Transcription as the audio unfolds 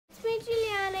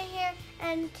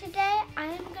and today I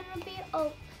am gonna be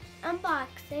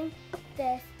unboxing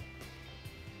this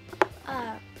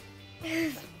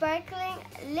sparkling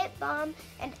lip balm,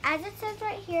 and as it says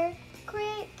right here,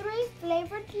 create 3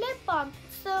 flavored lip balms.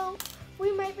 So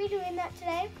we might be doing that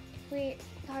today. We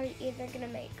are either gonna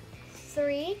make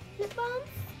 3 lip balms,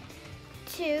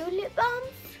 2 lip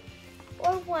balms,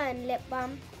 or 1 lip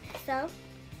balm. So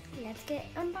let's get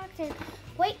unboxing.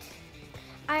 Wait,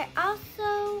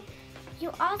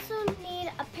 you also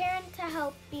need a parent to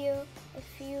help you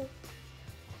if you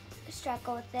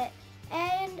struggle with it.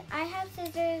 And I have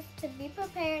scissors to be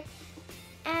prepared,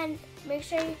 and make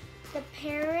sure the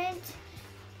parent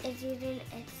is using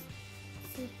its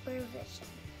supervision.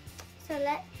 So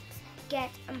let's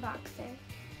get unboxing.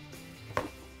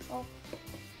 Oh.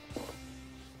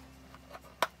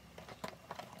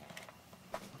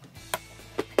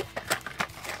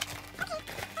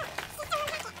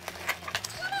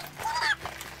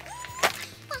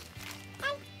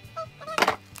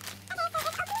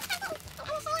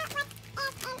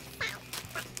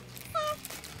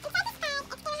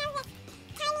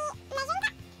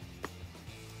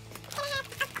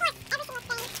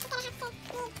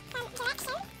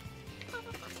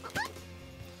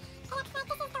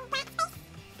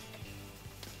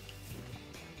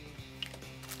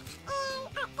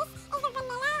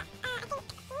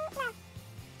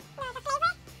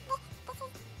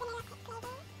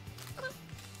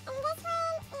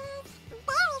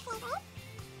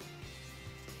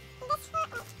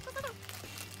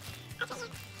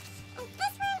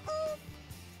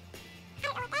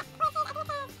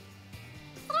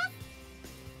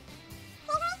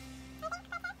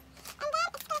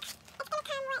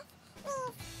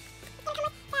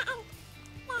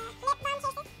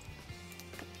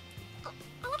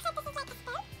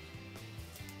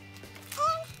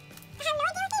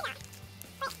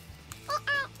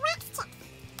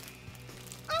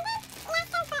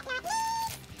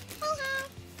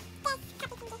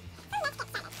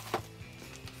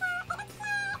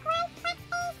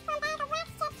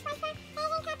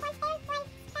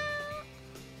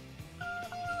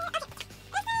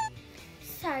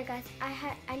 Sorry guys,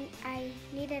 I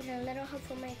needed a little help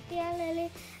from my tia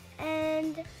Lily,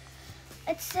 and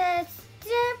it says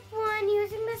step 1,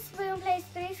 using the spoon, place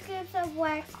 3 scoops of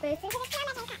wax base into the small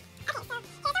measuring cup.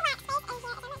 Okay, so here's a wax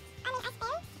base, and here is a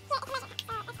spoon.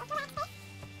 Here is the measuring cup. So it's also wax base. This is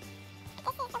the wax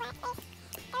base. So we're gonna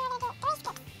do 3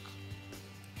 scoops.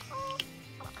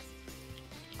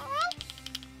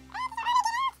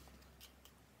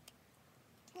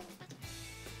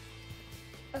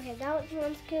 Okay, that was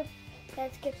 1 scoop.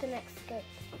 Let's get the next scoop.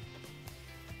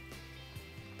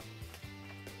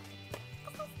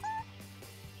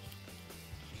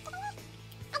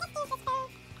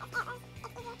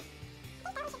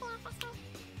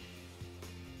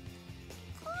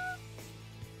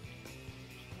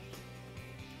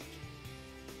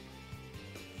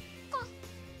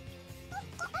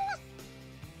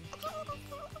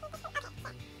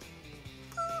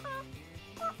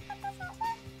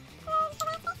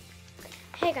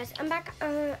 Hey guys, I'm back.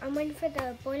 I'm waiting for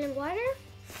the boiling water.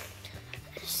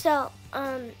 So,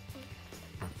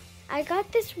 I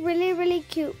got this really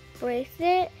cute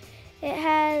bracelet. It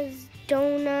has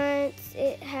donuts,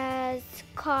 it has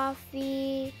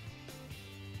coffee,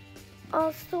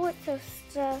 all sorts of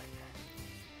stuff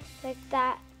like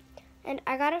that. And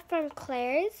I got it from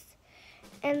Claire's.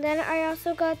 And then I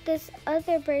also got this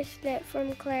other bracelet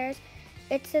from Claire's.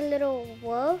 It's a little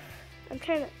wolf.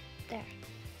 There.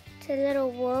 It's a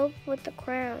little wolf with a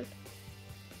crown.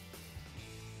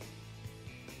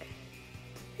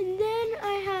 And then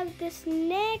I have this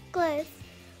necklace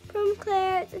from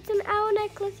Claire's. It's an owl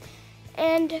necklace.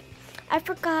 And I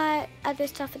forgot other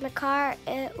stuff in the car.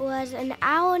 It was an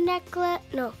owl necklace,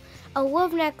 no, a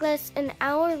wolf necklace, an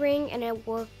owl ring, and a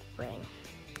wolf ring.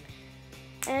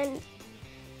 And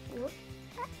whoop.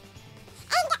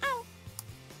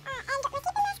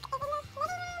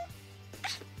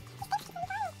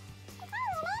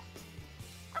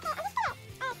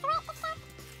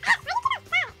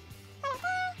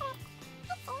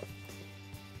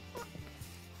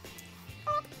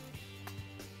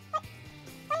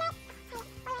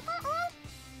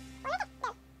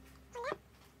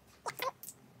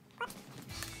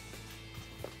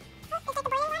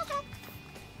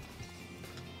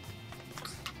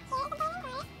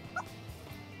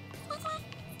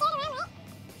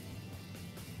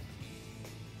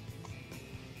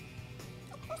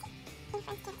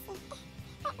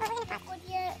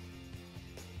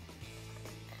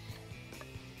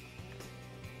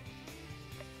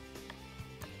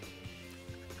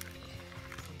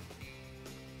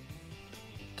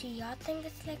 Do y'all think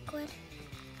it's liquid?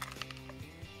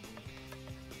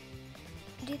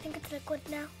 Do you think it's liquid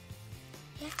now?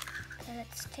 Yeah. Okay,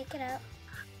 let's take it out.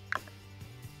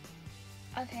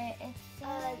 Okay, it's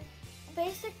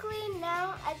basically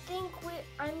now I think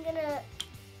I'm gonna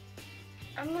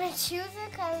choose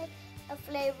a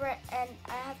flavor and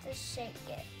I have to shake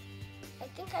it. I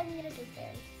think I'm gonna do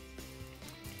berry.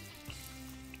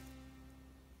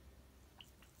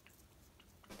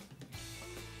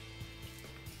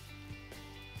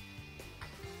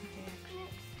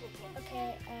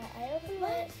 Okay, I opened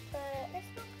it, but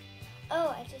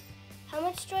oh, how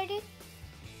much do I do? It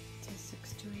says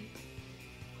 6 to 8.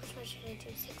 Which one should I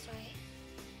do? 6 or 8?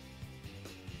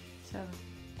 7.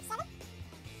 7?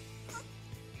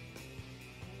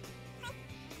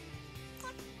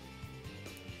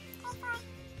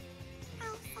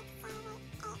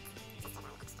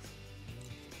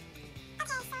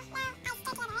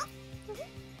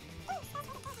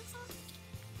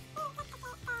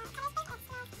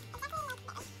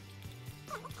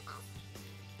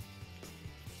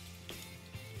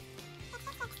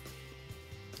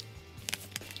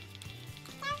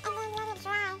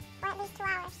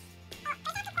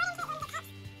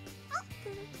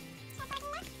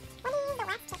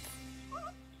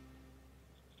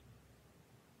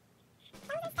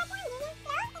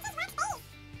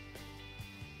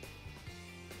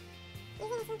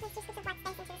 Just with the wax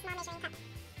base into a small measuring cup.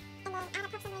 And then add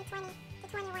approximately 20 to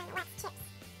 21 wax chips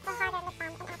for harder lip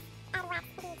balm and add wax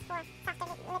beads for softer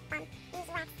lip balm. Use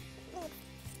wax beads.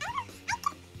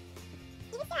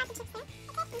 You can still add the chips there.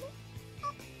 Okay.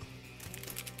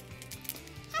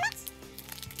 How much?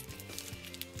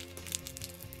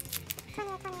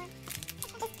 20 or 21.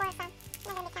 Just pour some. I'm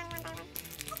going to be counting one by one. So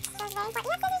it's very important.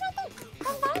 Yes, it is right there.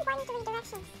 It's very important to read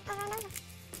directions over and over.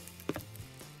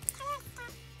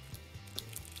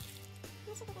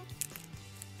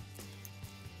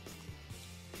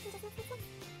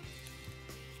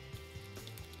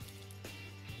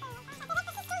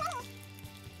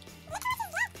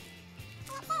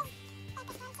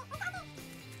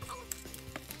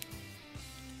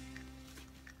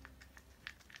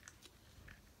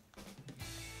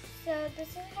 So this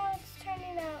is how it's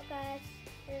turning out, guys.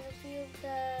 There's a few of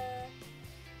the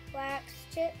wax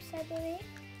chips, I believe.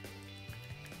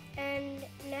 And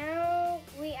now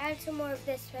we add some more of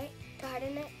this, right? To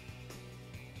harden it?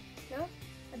 No?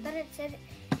 I thought it said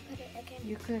put it again.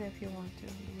 You could if you want to. You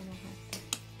don't have to.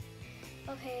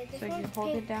 Okay, this so one's you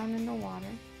hold pink. it down in the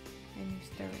water and you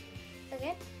stir it.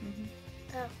 Again? Mm-hmm.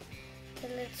 Oh. Okay,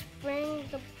 let's bring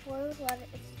the boiled water.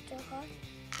 It's still hot?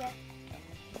 Yeah.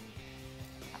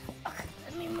 Okay,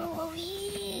 let me move over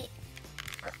here.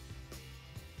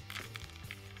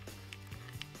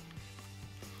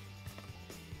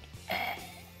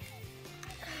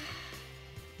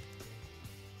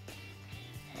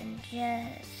 And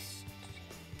just...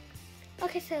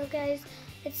 Okay, so guys,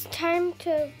 it's time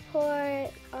to pour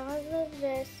all of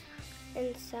this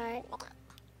inside.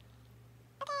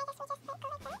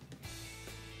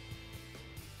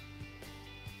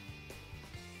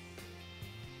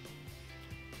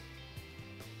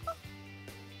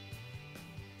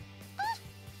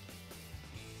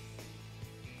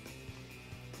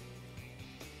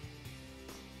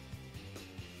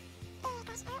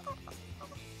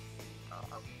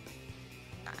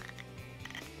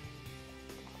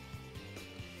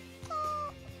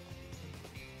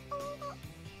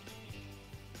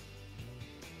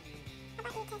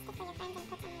 Test it for your friends and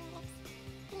put some on your lips.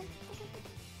 Wait!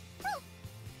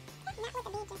 Not with the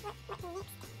bead, just what you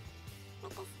mixed.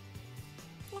 Like this.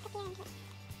 Look up here and do it.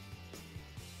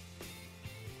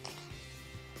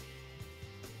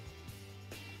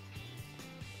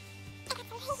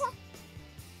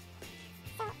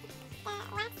 So, the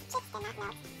wax chips did not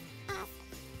melt as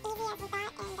easy as we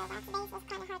thought, and the wax base was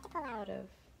kind of hard to pull out of.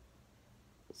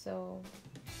 So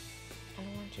I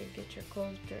don't want you to get your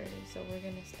clothes dirty, so we're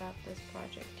going to stop this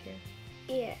project here.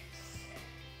 Yes.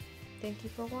 Thank you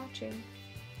for watching.